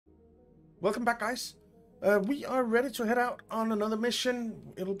Welcome back, guys. We are ready to head out on another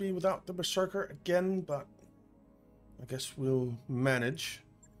mission. It'll be without the Berserker again, but I guess we'll manage.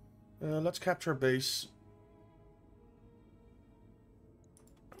 Let's capture a base.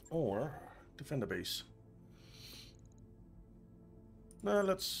 Or defend a base.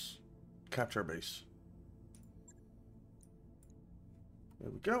 Let's capture a base.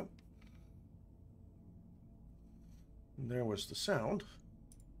 There we go. And there was the sound.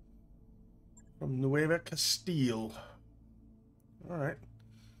 From Nueva Castille. Alright.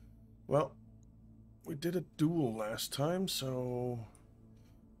 Well, we did a duel last time, so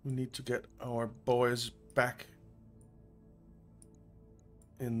we need to get our boys back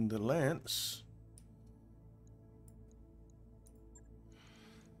in the lance.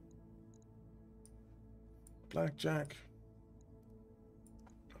 Blackjack.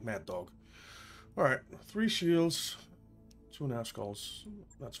 Mad Dog. Alright, 3 shields, 2.5 skulls.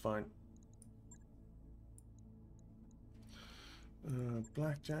 That's fine.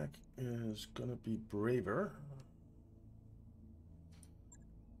 Blackjack is gonna be braver,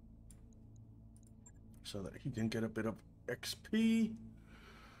 so that he can get a bit of XP.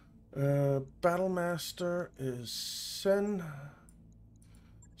 Battlemaster is Sen.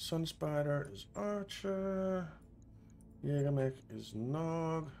 Sun Spider is Archer. Jägermech is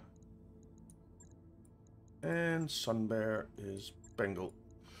Nog. And Sunbear is Bengal.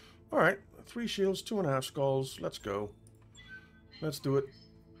 Alright, 3 shields, 2.5 skulls. Let's go. Let's do it.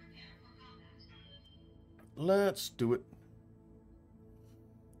 Let's do it.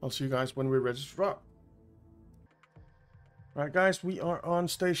 I'll see you guys when we're ready to drop. Alright guys, we are on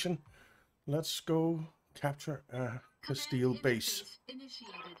station. Let's go capture a Castille base.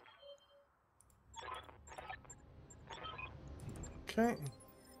 Okay.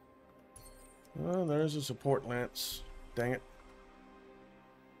 Oh, there's a support lance. Dang it.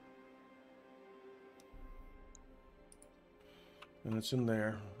 And it's in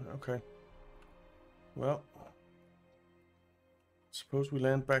there. Okay. Well, suppose we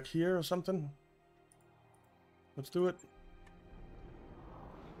land back here or something. Let's do it.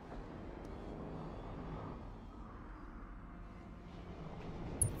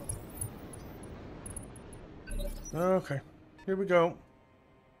 Okay. Here we go.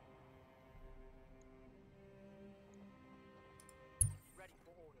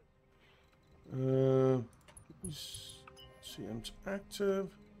 CM's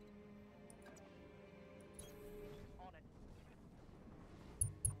active.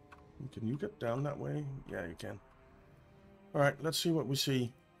 Can you get down that way? Yeah, you can. Alright, let's see what we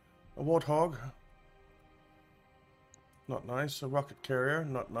see. A warthog. Not nice. A rocket carrier.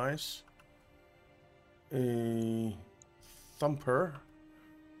 Not nice. A thumper.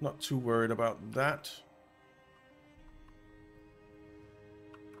 Not too worried about that.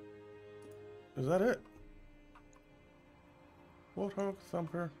 Is that it? Warthog,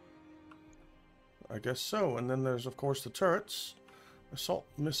 thumper. I guess so. And then there's, of course, the turrets. Assault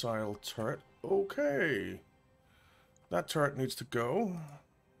missile turret. Okay. That turret needs to go.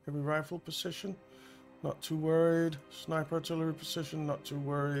 Heavy rifle position. Not too worried. Sniper artillery position. Not too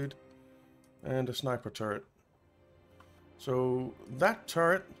worried. And a sniper turret. So that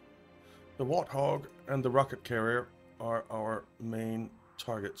turret, the warthog, and the rocket carrier are our main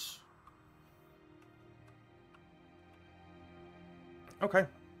targets. Okay.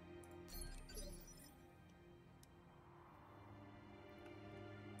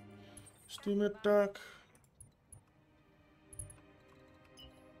 Steamer duck.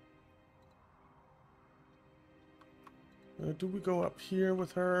 Do we go up here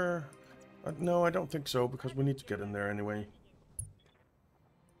with her? No, I don't think so, because we need to get in there anyway.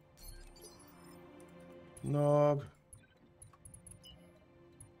 Nog.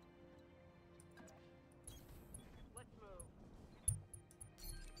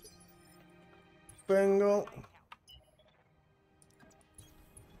 Bengal.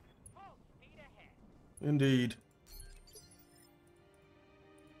 Indeed.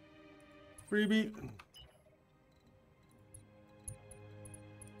 Freebie.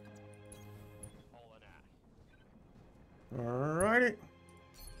 Alrighty.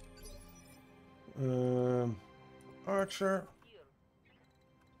 Archer.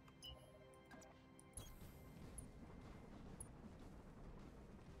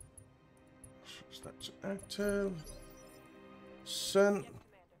 That's active. Send.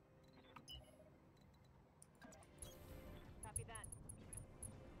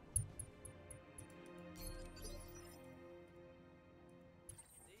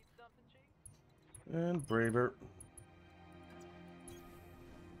 And braver.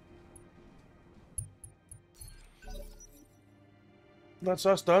 That's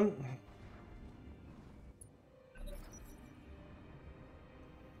us done.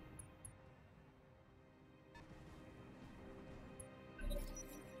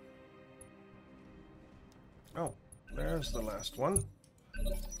 there's the last one.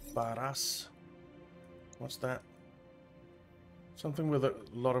 Baras. What's that? Something with a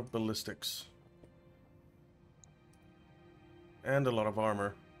lot of ballistics. And a lot of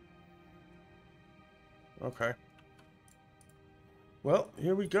armor. Okay. Well,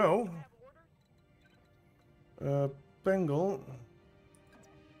 here we go. Bengal.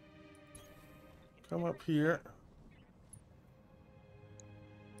 Come up here.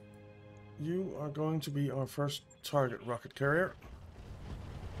 You are going to be our first target rocket carrier.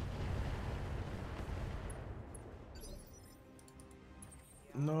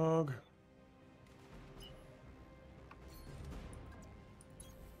 Nog.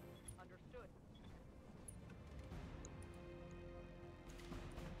 Understood.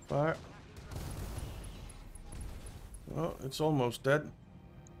 Fire. Oh, it's almost dead.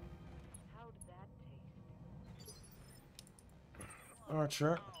 How did that taste?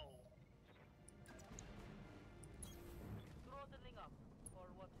 Archer. Throttling up, for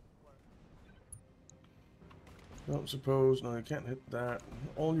what it's worth. Don't suppose. No, you can't hit that.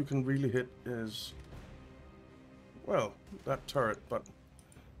 All you can really hit is, well, that turret, but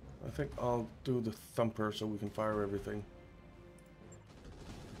I think I'll do the thumper so we can fire everything.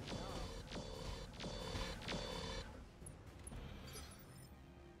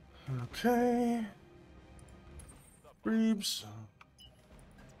 Okay. Reeves.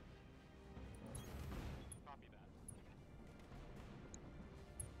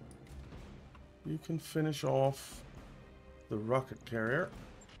 You can finish off the rocket carrier.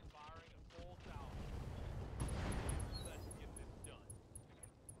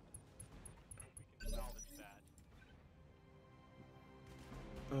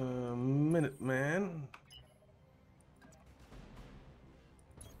 Minuteman.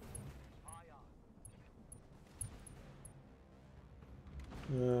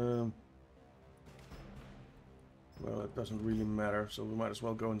 Well, it doesn't really matter, so we might as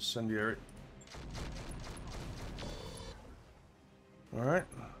well go incendiary. Alright.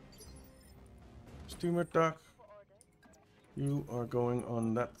 Steamer duck. You are going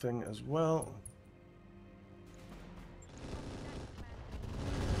on that thing as well.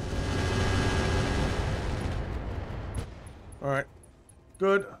 Alright.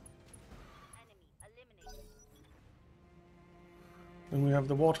 Good. Then we have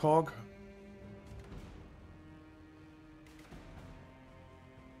the warthog.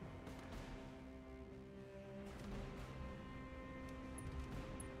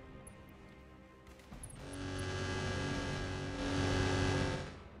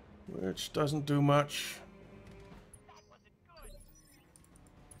 Which doesn't do much.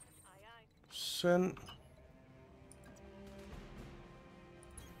 Send.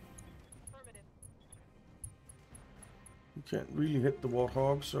 You can't really hit the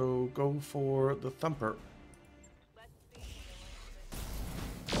warthog, so go for the thumper.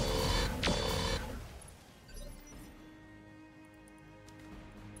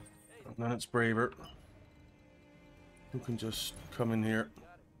 And then it's braver, who can just come in here.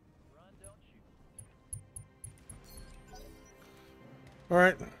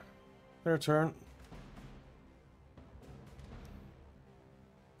 Alright, their turn.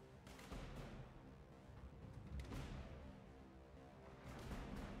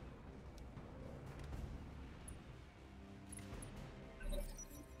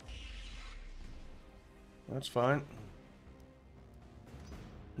 That's fine.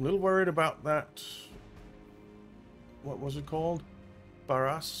 I'm a little worried about that. What was it called?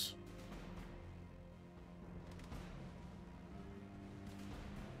 Baras?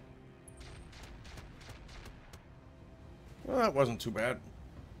 Well, that wasn't too bad.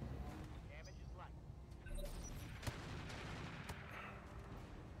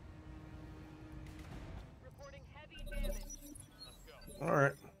 Reporting heavy damage. All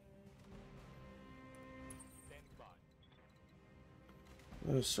right.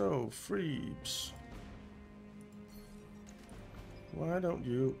 So, Freebs. Why don't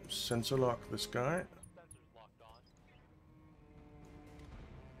you sensor lock this guy?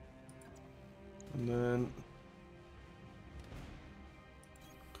 And then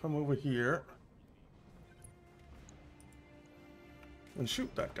come over here and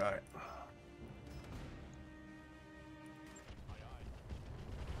shoot that guy.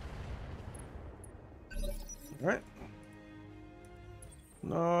 All right.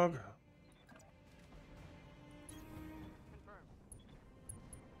 Nog.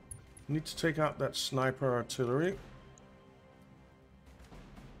 Need to take out that sniper artillery.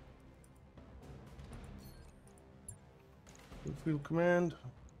 Field command.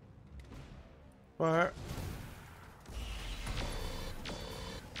 Fire.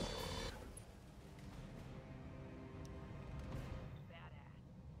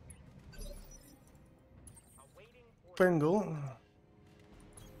 Bengal,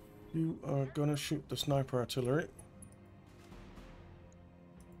 you are gonna shoot the sniper artillery.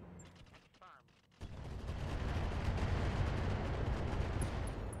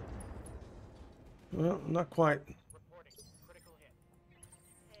 Well, not quite.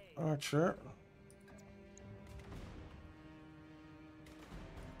 Archer.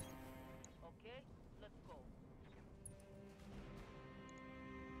 Okay, let's go.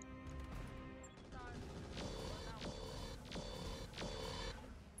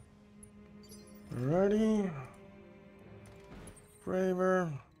 Alrighty.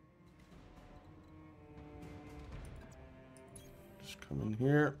 Braver. Just come in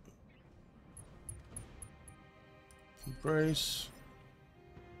here. Embrace.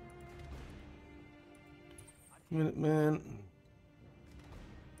 Minuteman.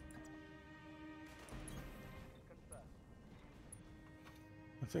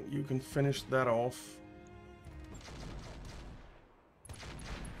 I think you can finish that off.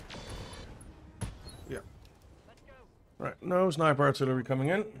 Yeah. Right, no sniper artillery coming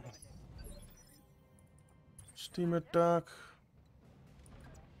in. Steam attack.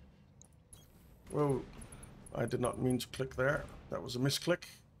 Whoa, I did not mean to click there. That was a misclick.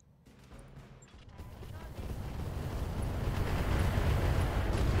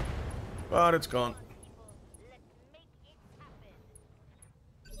 But it's gone.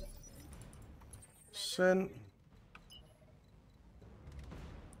 Send.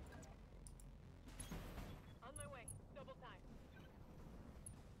 On my way. Double time.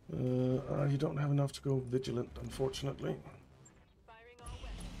 You don't have enough to go vigilant, unfortunately. Firing all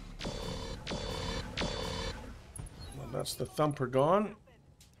weapons. Well, that's the thumper gone.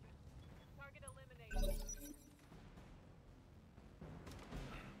 Target eliminated.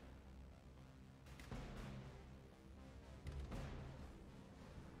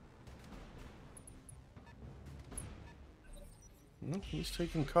 He's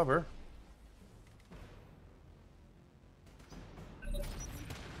taking cover.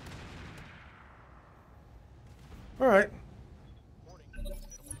 All right.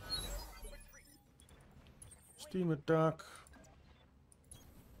 Steam attack.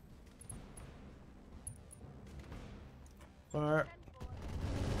 Fire.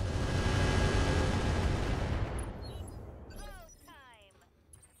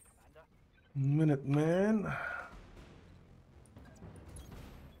 Minuteman.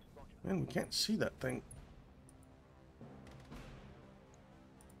 Man, we can't see that thing.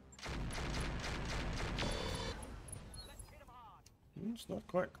 It's not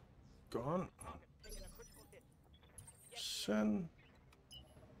quite gone. Send.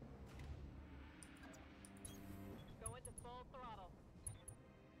 Go into full throttle.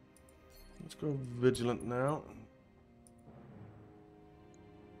 Let's go vigilant now.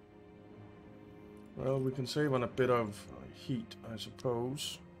 Well, we can save on a bit of heat, I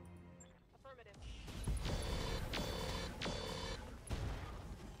suppose. Affirmative.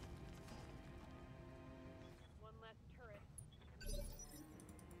 One less turret.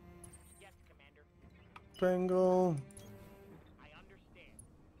 Yes, Commander. Bengal. I understand.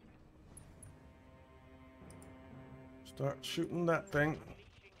 Start shooting that thing.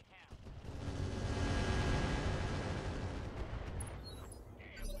 Unleashing hell.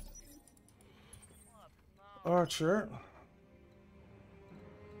 Archer.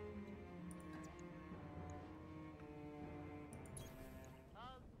 All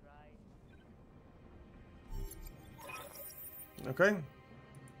right. Okay.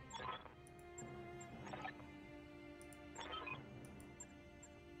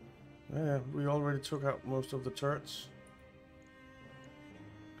 Yeah, we already took out most of the turrets.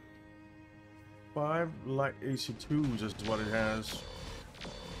 5 light AC2s is what it has.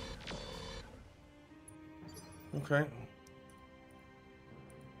 Okay.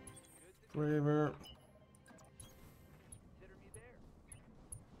 Braver. Consider me there.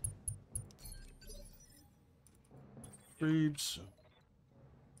 Breeds.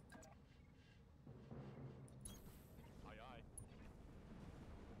 Aye,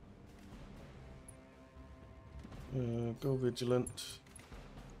 aye. Go vigilant.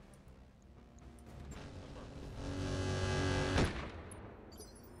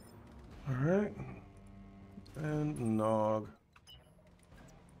 Alright. And Nog.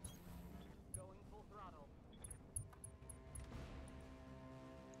 Going full throttle.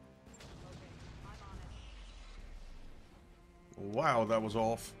 Okay, I'm on it. Wow, that was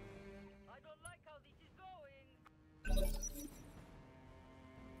off. I don't like how this is going.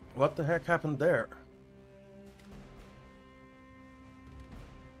 What the heck happened there?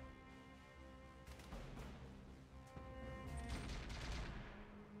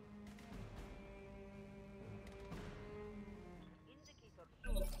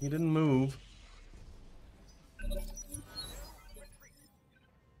 He didn't move.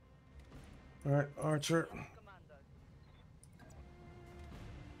 Alright, Archer. Commander.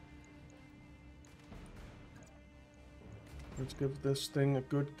 Let's give this thing a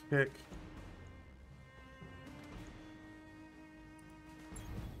good kick.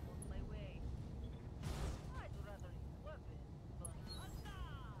 On my way. I'd rather use weapons,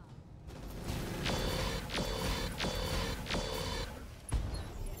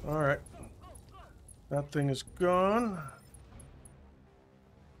 but Alright. That thing is gone.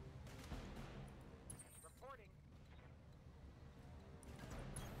 reporting.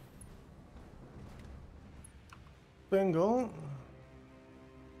 Bengal.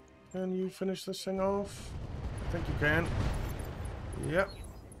 Can you finish this thing off? I think you can. Yep.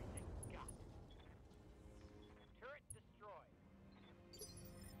 Turret destroyed.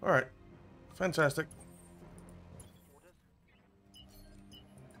 Alright. Fantastic. Orders.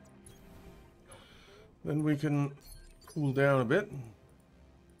 Then we can cool down a bit.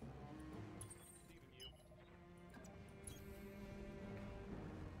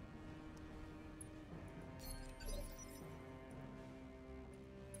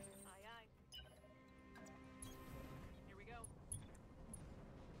 Aye, aye. Here we go.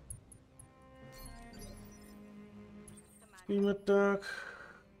 Commander. Steam attack.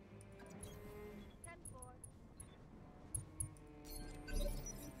 10-4.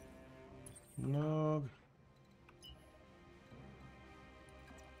 Nog.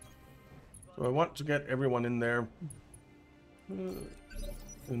 So I want to get everyone in there.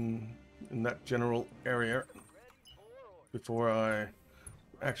 In that general area. Ready for order. Before I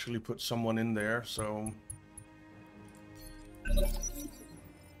actually put someone in there, so...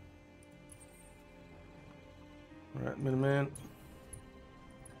 Alright, Minuteman.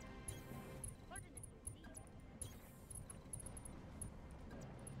 Coordinates received.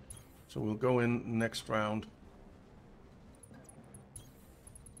 So we'll go in next round.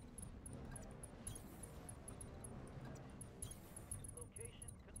 Location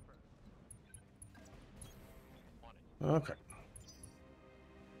confirmed. Okay.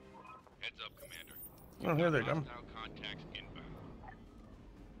 Heads up, Commander. Oh, here they come. Hostile contacts inbound.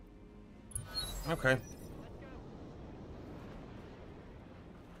 Okay. Let's go.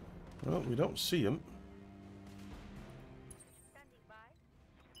 Well, we don't see him. Standing by.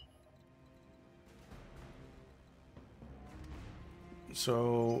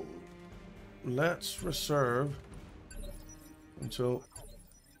 So let's reserve until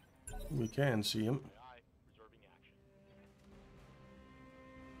we can see him. Aye, reserving action.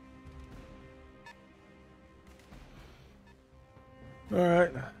 All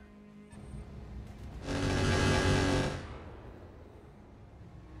right.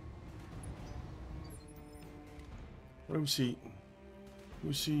 What do we see?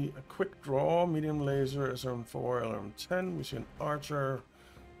 We see a quick draw, medium laser, SRM4, LRM10. We see an archer,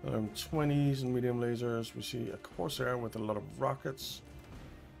 LRM20s and medium lasers. We see a corsair with a lot of rockets.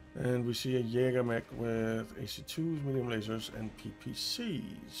 And we see a Jaeger mech with AC2s, medium lasers, and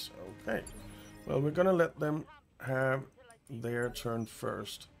PPCs. Okay. Well, we're gonna let them have their turn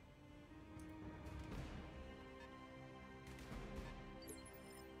first.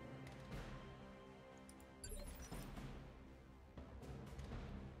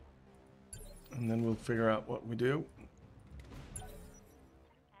 And then we'll figure out what we do. Acknowledge.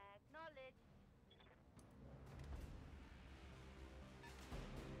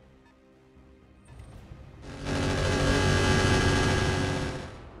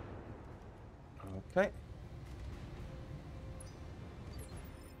 Okay.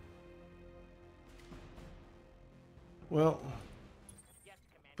 Well, Yes,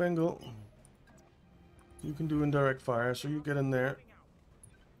 Commander. Bengal, you can do indirect fire, so you get in there Moving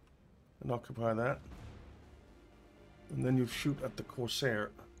out. and occupy that. And then you shoot at the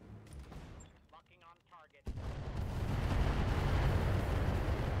corsair. Locking on target.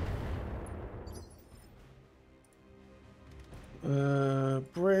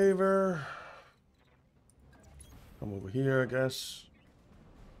 Braver. Come over here, I guess.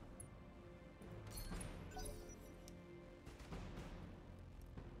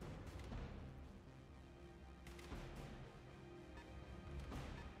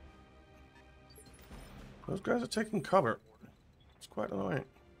 Those guys are taking cover. It's quite annoying.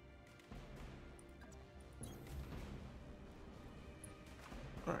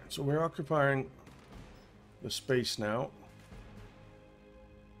 Alright, so we're occupying the space now.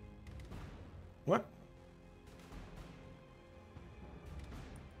 What?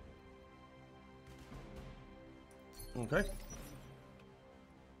 Okay.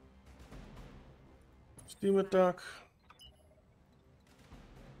 Steam attack.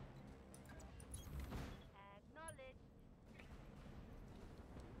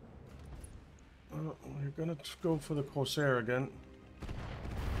 We're gonna go for the Corsair again.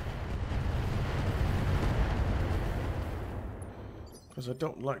 Because I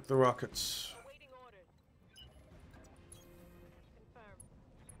don't like the rockets. Awaiting orders.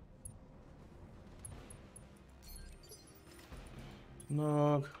 Confirmed.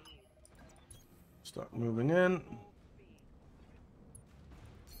 Nog. Start moving in.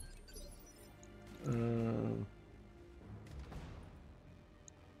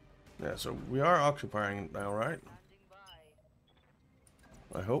 Yeah, so we are occupying it now, right? Standing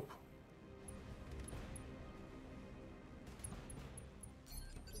by. I hope.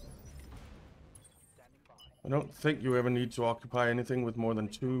 Standing by. I don't think you ever need to occupy anything with more than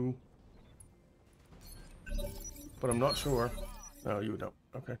 2. But I'm not sure. No, you don't.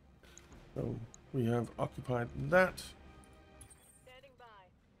 Okay. So we have occupied that. Standing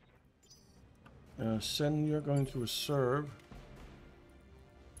by. Sen, you're going to serve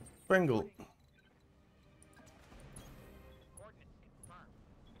Bengal. Coordinates confirmed.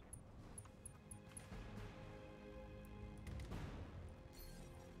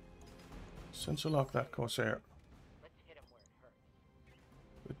 Sensor lock that Corsair. Let's hit him where it hurts.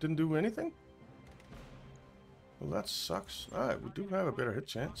 It didn't do anything? Well, that sucks. Alright, we do have a better hit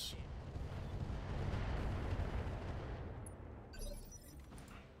chance.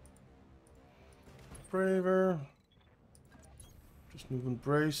 Braver. Just moving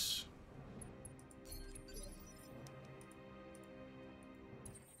brace.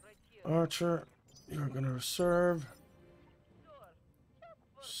 Right here. Archer, you're gonna reserve.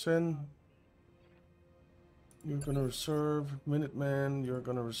 Sin, you're gonna reserve. Minuteman, you're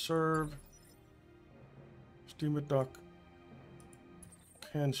gonna reserve. Steamer Duck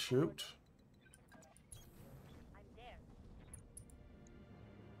can shoot. I'm there.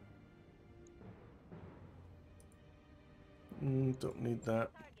 Don't need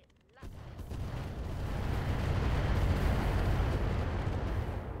that. Target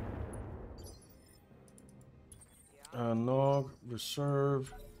locked. Nog,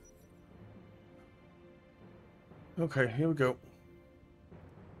 reserve. Okay, here we go.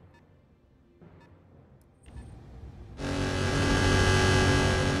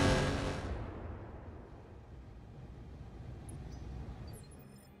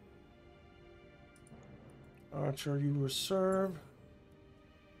 Archer, you reserve.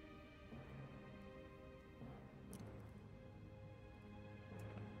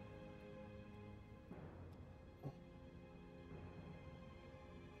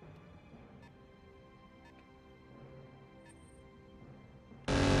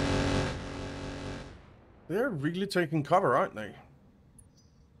 They're really taking cover, aren't they?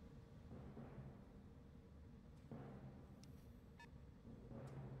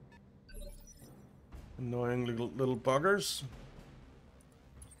 Annoying little buggers.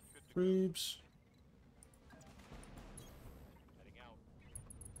 Creeps. Heading out.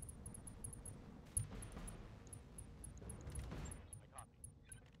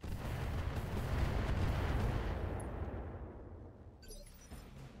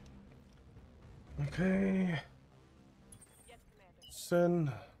 I copy. Okay. Yes, Commander.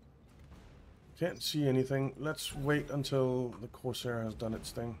 Send. Can't see anything. Let's wait until the Corsair has done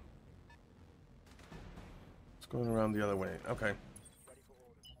its thing. It's going around the other way. Okay. Ready for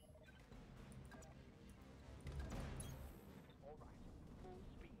orders. All right. Full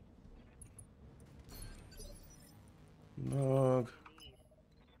speed. Nog. Need.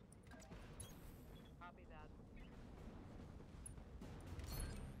 Copy that.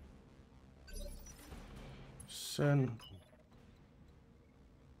 Send.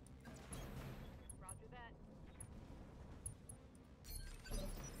 Roger that.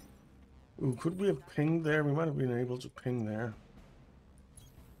 Ooh, could we have pinged there? We might have been able to ping there.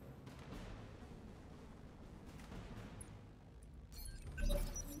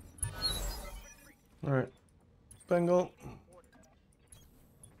 Alright. Bengal. Order.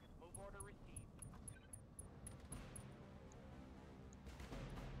 Move order received.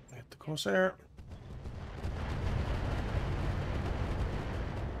 Hit the Corsair.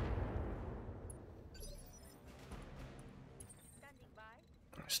 Standing by.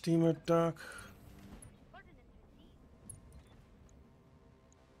 Steamer Duck. Ordnance received.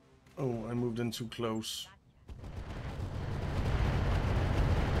 Oh, I moved in too close.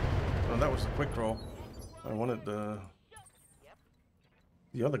 Oh, that was the quick roll. I wanted the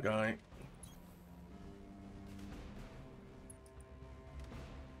Yep. other guy.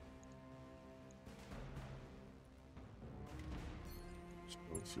 Let's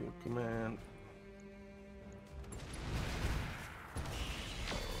go field command.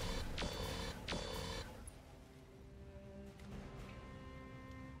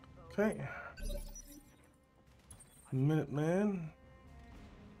 Okay. Minuteman.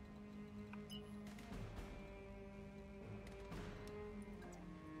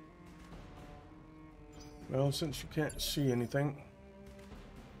 Well, since you can't see anything,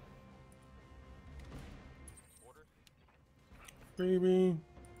 Order. baby.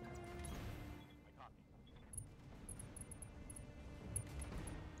 I copy.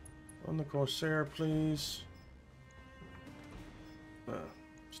 On the Corsair, please.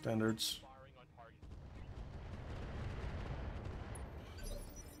 Standards. Firing on target.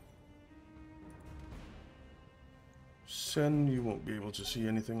 Sen, you won't be able to see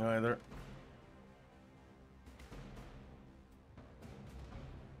anything either.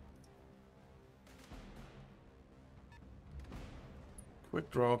 Quick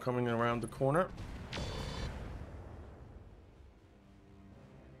draw coming around the corner.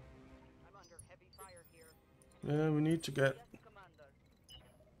 I'm under heavy fire here. Yeah, we need to get Yes, Commander.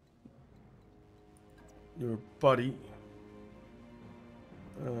 your buddy.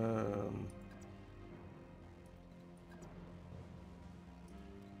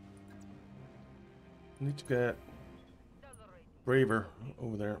 Need to get Accelerating. Braver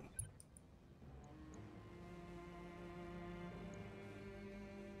over there.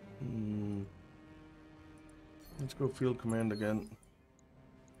 Let's go field command again.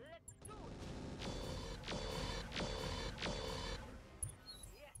 Let's do it.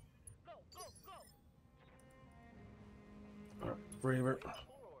 Yes. Go, go, go. Alright, Braver, For order.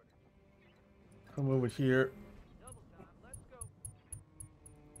 come over here. Double time. Let's go.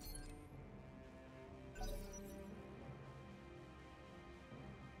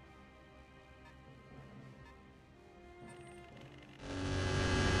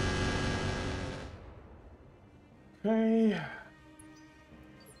 Okay.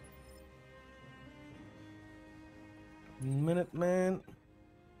 Minuteman.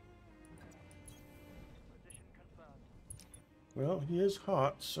 Position confirmed. Well, he is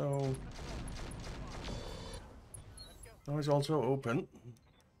hot, so Let's go. now he's also open.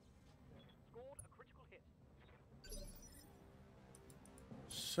 Scored a critical hit.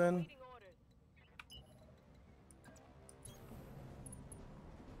 Sen. Waiting orders.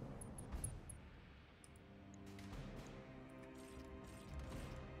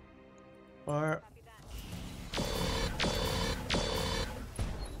 Fire. Copy that.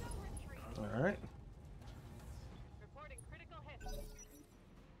 No retreat. Alright. Reporting critical hit.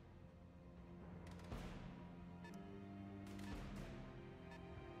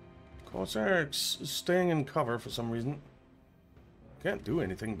 Corsair is staying in cover for some reason. Can't do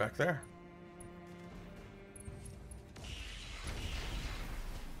anything back there.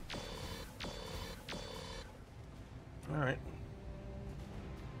 Alright.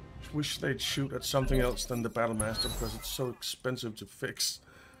 Wish they'd shoot at something else than the Battlemaster because it's so expensive to fix.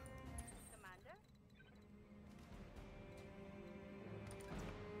 Commander?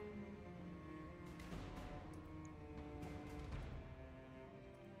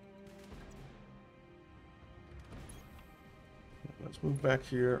 Let's move back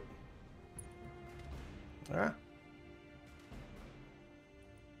here. Ah.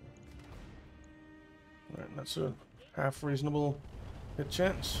 Alright, that's a half reasonable hit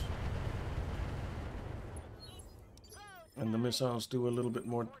chance. And the missiles do a little bit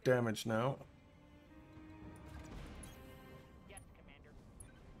more damage now. Yes, Commander.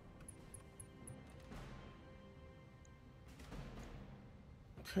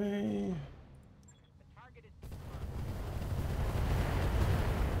 Okay. The target is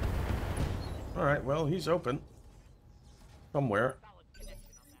Alright, well, he's open. Somewhere. solid connection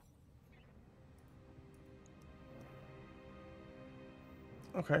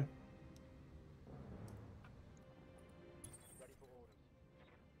on that. Okay. Ready for orders.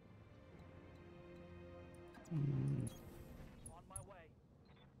 Hmm. On my way.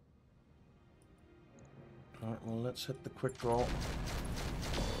 Alright, well, let's hit the quick draw.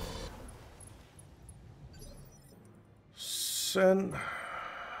 Send.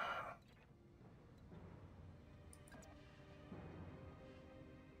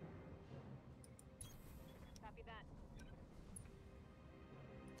 Copy that.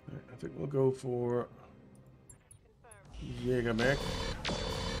 Alright, I think we'll go for Confirmed. Jaeger Mech. Hot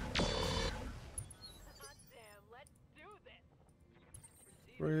damn, let's do this.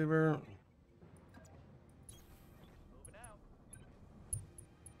 Receiving. Braver. Moving out.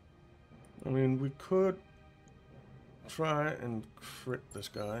 I mean, we could try and crit this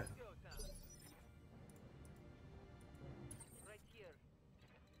guy. Go time. Right here.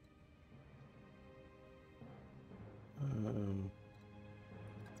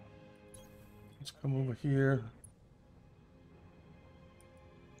 Let's come over here.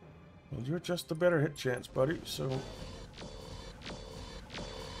 Well, you're just the better hit chance, buddy, so...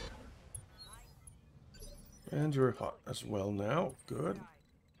 And you're hot as well now. Good.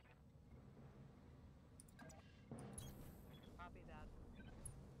 Copy that.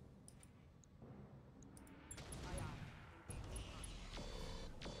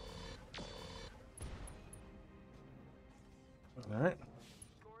 Alright.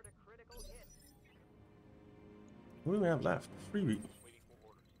 Scored a critical hit. What do we have left? Freebie. Waiting for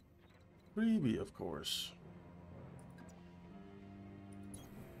orders. Freebie, of course.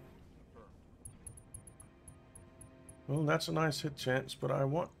 Confirmed. Well, that's a nice hit chance, but I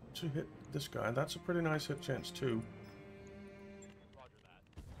want to hit this guy. That's a pretty nice hit chance, too. Roger that.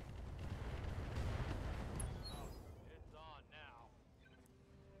 It's on now.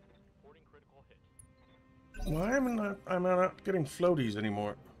 Reporting critical hit. Why am I'm not getting floaties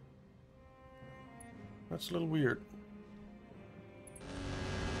anymore? That's a little weird.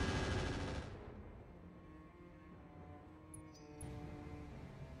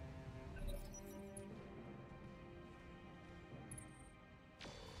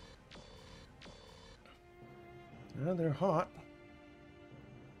 Yeah, they're hot.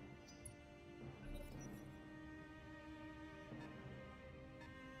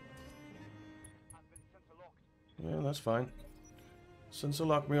 I've been sensor locked. Yeah, that's fine. Sensor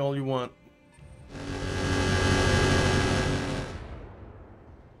lock me all you want.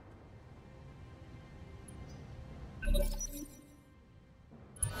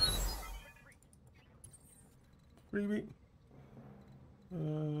 Freebie.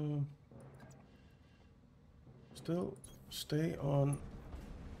 Still stay on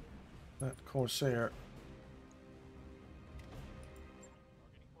that Corsair.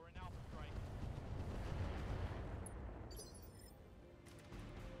 Targeting for an alpha strike.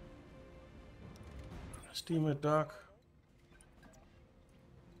 Steamer dock.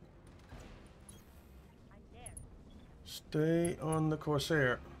 I'm there. Stay on the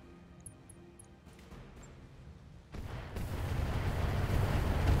Corsair. Come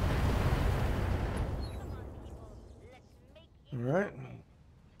on, people. Let's make it. Alright.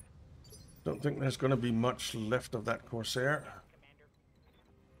 Don't think there's going to be much left of that Corsair. Commander.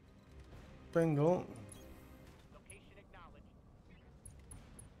 Bengal, Location acknowledged.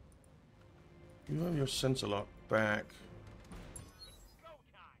 you have your sensor lock back. Go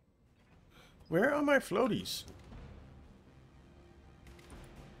time. Where are my floaties?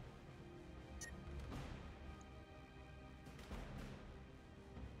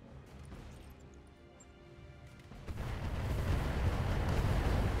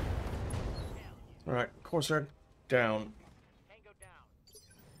 Alright, Corsair down. Tango down.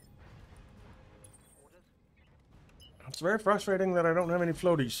 Orders. It's very frustrating that I don't have any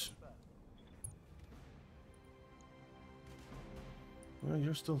floaties. Well,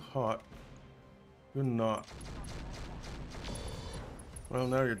 you're still hot. You're not. Well,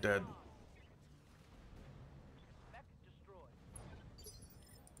 now you're dead. Mech destroyed.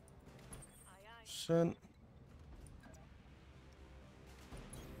 Aye, aye. Sent.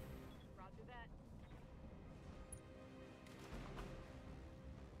 Roger that.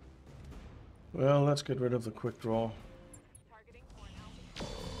 Well, let's get rid of the quick draw. Targeting for an alpha.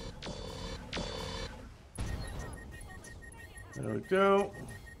 There we go. One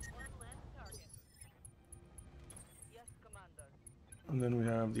last target. Yes, Commander. And then we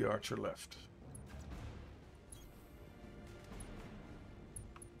have the archer left.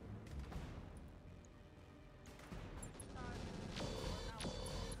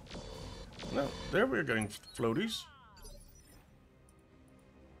 No, there we're getting floaties.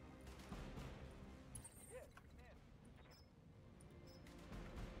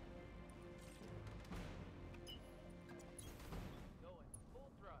 Going full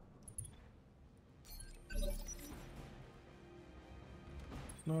thrust.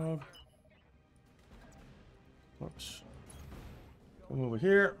 No. Whoops. Come over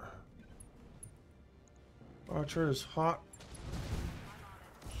here. Archer is hot.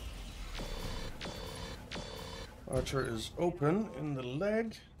 Archer is open in the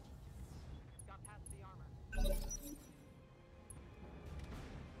leg. Got past the armor.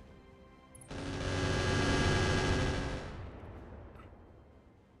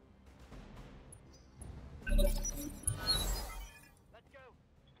 Let's go.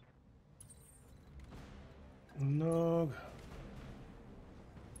 No.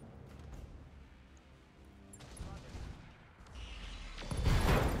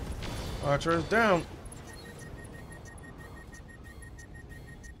 Archer is down.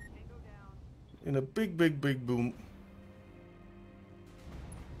 Tango down. In a big, big, big boom.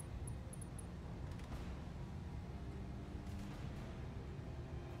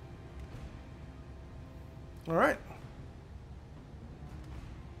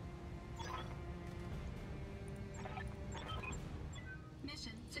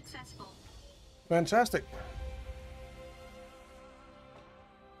 Fantastic.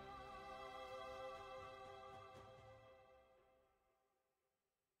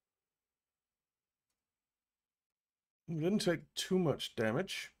 We didn't take too much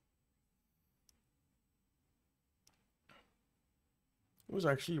damage. It was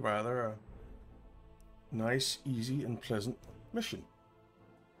actually rather a nice, easy, and pleasant mission.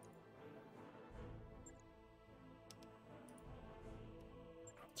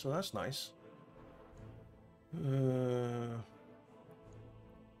 So that's nice. We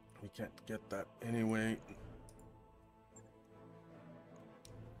can't get that anyway.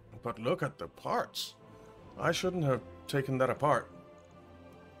 But look at the parts. I shouldn't have taken that apart.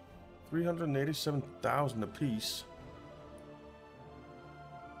 387,000 apiece.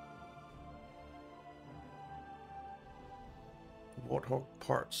 Warthog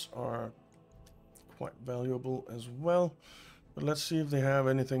parts are quite valuable as well. But let's see if they have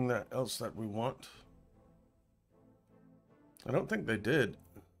anything else that we want. I don't think they did.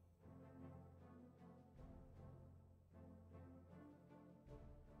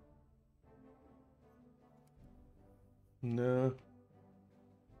 No.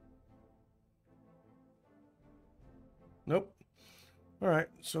 Nope. Alright,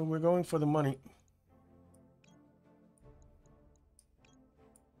 so we're going for the money.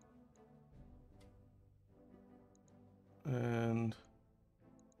 And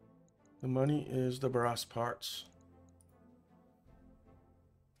the money is the brass parts.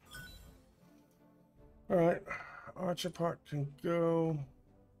 Alright, archer part can go.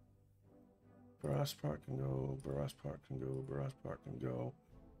 Brass part can go, brass part can go, brass part can go.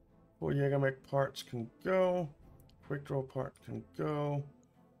 4 Jägermech parts can go. Quick draw part can go.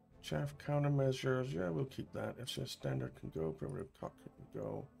 Chaff countermeasures, yeah, we'll keep that. FCS standard can go. Primitive cockpit can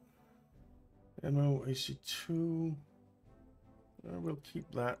go. MO AC2, we'll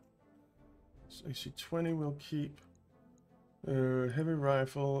keep that. AC20 we'll keep. Heavy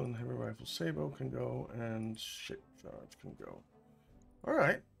rifle and heavy rifle Sabo can go, and ship charge can go.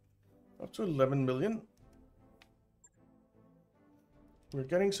 Alright, up to 11 million. We're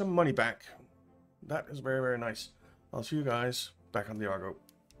getting some money back. That is very, very nice. I'll see you guys back on the Argo.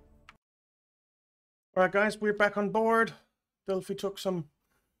 Alright guys, we're back on board. Delphi took some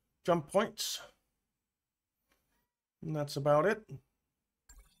jump points. And that's about it.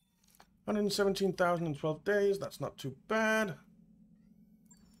 117,000 in 12 days. That's not too bad.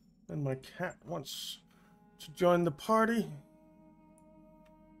 And my cat wants to join the party.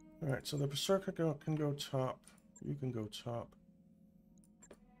 Alright, so the Berserker can go top. You can go top.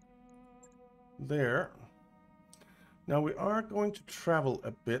 There. Now we are going to travel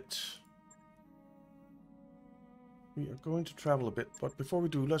a bit. We are going to travel a bit, but before we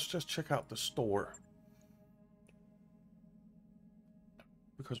do, let's just check out the store.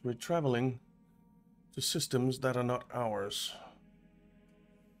 Because we're traveling to systems that are not ours.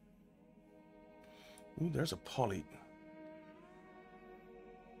 Ooh, there's a poly.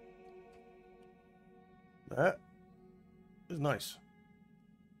 That is nice.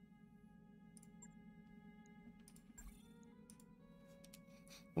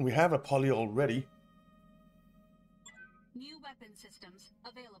 And we have a poly already. New weapon systems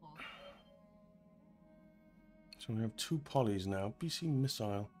available. So we have 2 polys now. BC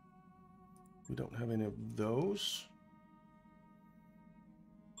missile. We don't have any of those.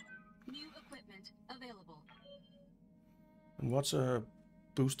 New equipment available. And what's a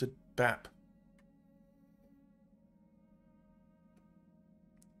boosted BAP?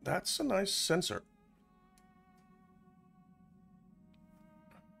 That's a nice sensor.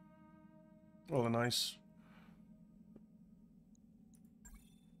 Well, a nice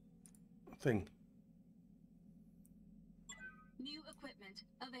thing. New equipment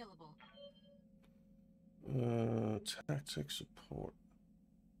available. Tactic support.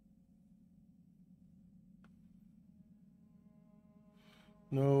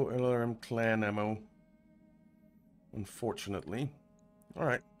 No LRM clan ammo, unfortunately.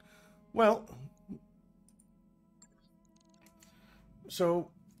 Alright. Well, so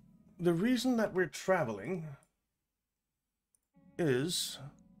the reason that we're traveling is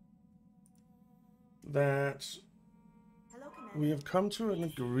that we have come to an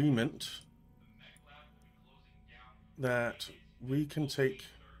agreement that we can take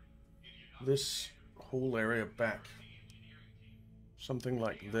this whole area back. Something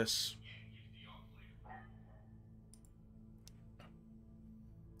like this.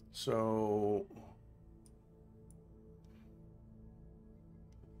 So,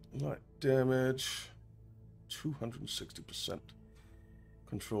 light damage, 260%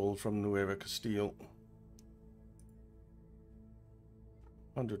 control from Nueva Castille.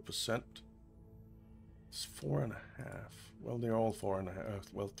 100%. It's 4.5. Well, they're all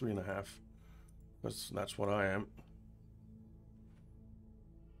 4.5. Well, 3.5. That's what I am.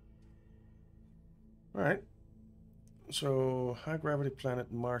 All right. So, high gravity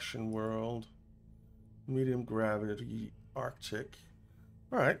planet, Martian world, medium gravity, Arctic.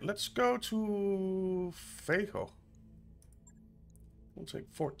 All right, let's go to Feho. We'll take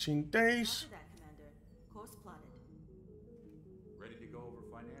 14 days. After that, Commander. Course plotted. Ready to go over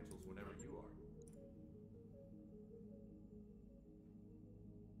financials whenever you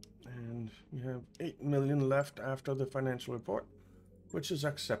are. And we have 8 million left after the financial report, which is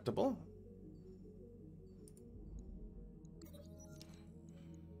acceptable.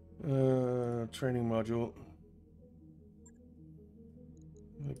 Training module.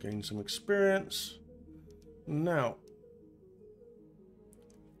 Gain some experience. Now,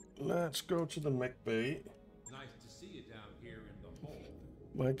 let's go to the mech bay. Nice to see you down here in the hole.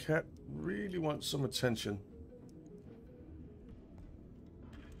 My cat really wants some attention.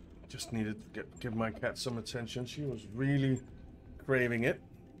 Just needed to give my cat some attention. She was really craving it.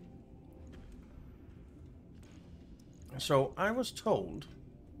 So I was told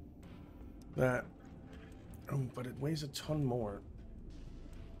that, but it weighs a ton more.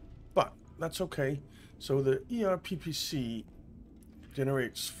 But that's okay. So the ERPPC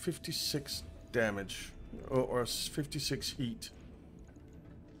generates 56 damage, or 56 heat,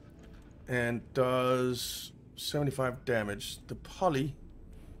 and does 75 damage. The poly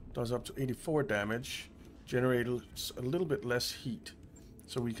does up to 84 damage, generates a little bit less heat.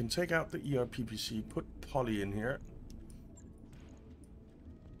 So we can take out the ERPPC, put poly in here.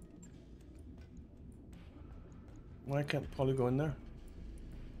 Why can't poly go in there?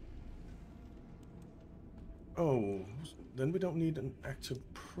 Oh, then we don't need an active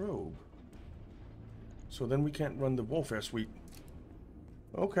probe. So then we can't run the warfare suite.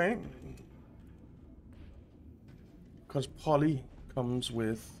 Okay. Because poly comes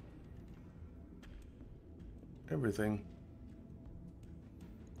with everything.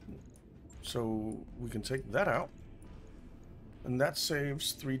 So we can take that out. And that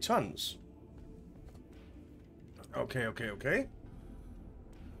saves 3 tons. Okay.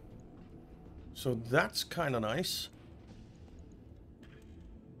 So that's kind of nice.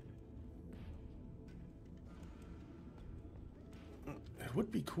 It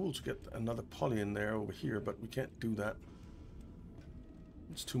would be cool to get another poly in there over here, but we can't do that.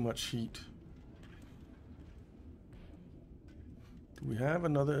 It's too much heat. Do we have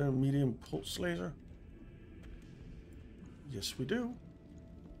another medium pulse laser? Yes, we do.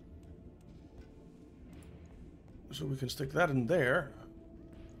 So we can stick that in there.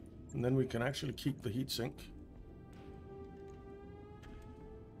 And then we can actually keep the heatsink.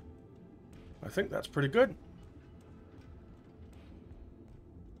 I think that's pretty good.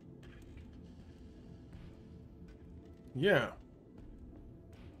 Yeah.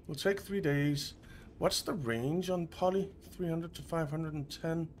 We'll take 3 days. What's the range on poly? 300 to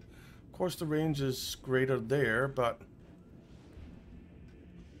 510. Of course, the range is greater there, but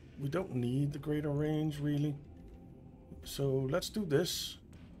we don't need the greater range, really. So let's do this.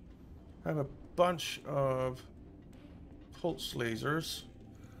 I have a bunch of pulse lasers.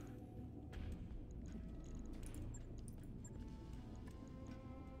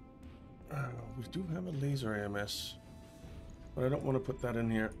 We do have a laser AMS, but I don't want to put that in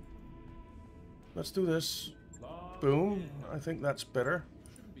here. Let's do this. Boom. I think that's better.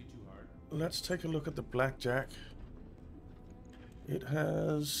 Shouldn't be too hard. Let's take a look at the blackjack. It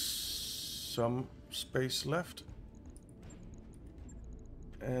has some space left.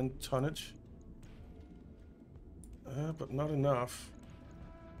 And tonnage. But not enough.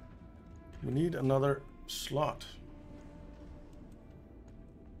 We need another slot.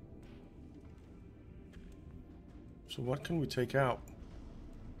 So what can we take out?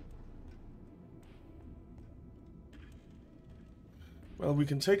 Well, we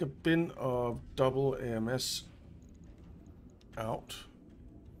can take a bin of double AMS out.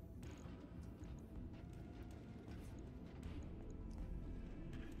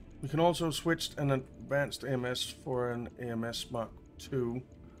 We can also switch an advanced AMS for an AMS Mark II.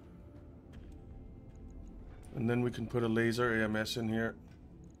 And then we can put a laser AMS in here.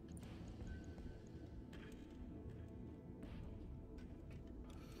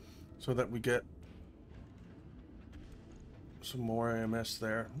 So that we get some more AMS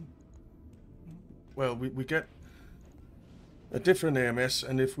there. Well, we get a different AMS,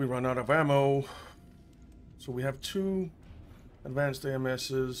 and if we run out of ammo... So we have 2 advanced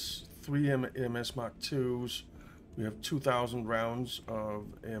AMSs, 3 AMS Mark IIs, we have 2,000 rounds of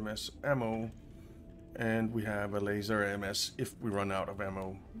AMS ammo, and we have a laser AMS if we run out of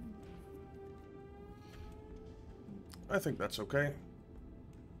ammo. I think that's okay.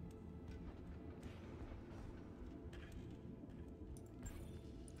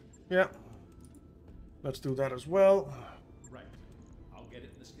 Yeah. Let's do that as well. Right. I'll get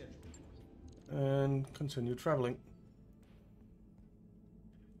it in the schedule. And continue traveling.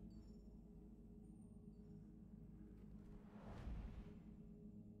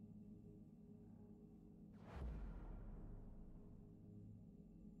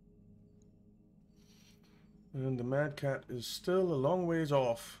 And the Mad Cat is still a long ways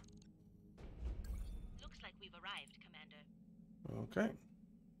off. Looks like we've arrived, Commander. Okay.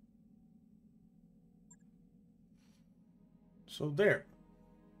 So there.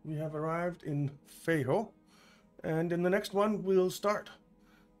 We have arrived in Feho. And in the next one, we'll start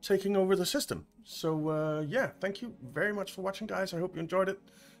taking over the system. So, yeah, thank you very much for watching, guys. I hope you enjoyed it.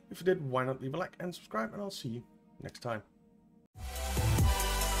 If you did, why not leave a like and subscribe, and I'll see you next time.